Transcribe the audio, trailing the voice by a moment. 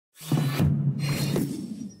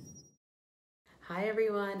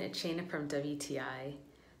everyone, it's Shayna from WTI.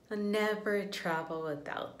 I'll never travel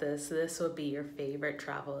without this. This will be your favorite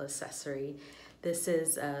travel accessory. This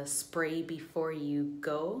is a spray before you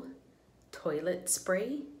go toilet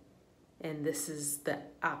spray, and this is the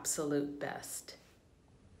absolute best.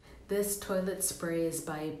 This toilet spray is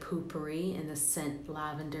by Poo Pourri in the scent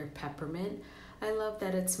Lavender Peppermint. I love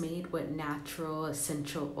that it's made with natural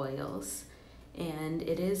essential oils, and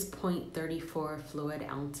it is 0.34 fluid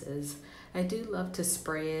ounces. I do love to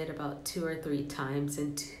spray it about 2 or 3 times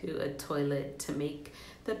into a toilet to make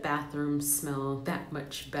the bathroom smell that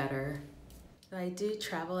much better. I do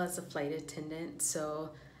travel as a flight attendant,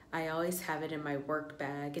 so I always have it in my work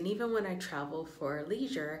bag, and even when I travel for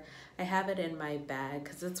leisure, I have it in my bag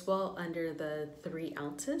because it's well under the 3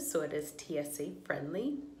 ounces, so it is TSA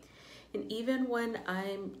friendly. And even when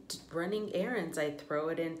I'm running errands, I throw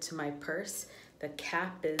it into my purse. The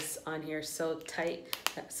cap is on here so tight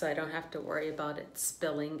so I don't have to worry about it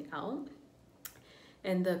spilling out.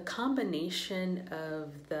 And the combination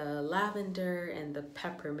of the lavender and the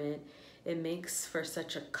peppermint, it makes for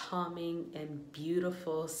such a calming and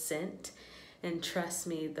beautiful scent. And trust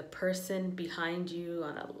me, the person behind you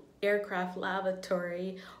on an aircraft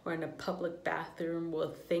lavatory or in a public bathroom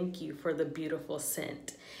will thank you for the beautiful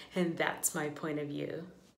scent. And that's my point of view.